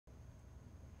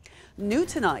New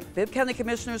tonight, Bibb County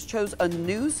Commissioners chose a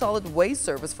new solid waste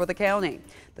service for the county.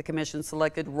 The commission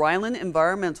selected Ryland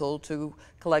Environmental to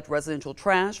collect residential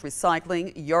trash,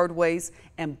 recycling, yard waste,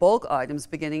 and bulk items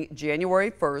beginning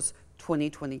January 1st,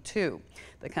 2022.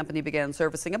 The company began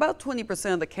servicing about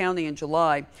 20% of the county in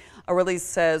July. A release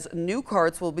says new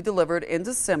carts will be delivered in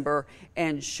December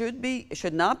and you should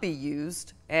not use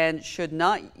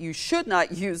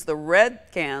the red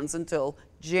cans until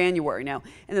January. Now,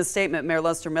 in a statement, Mayor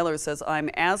Lester Miller says, "I'm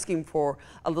asking for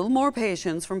a little more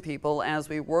patience from people as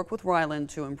we work with Ryland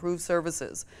to improve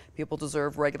services. People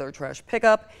deserve regular trash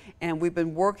pickup, and we've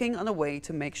been working on a way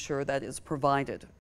to make sure that is provided."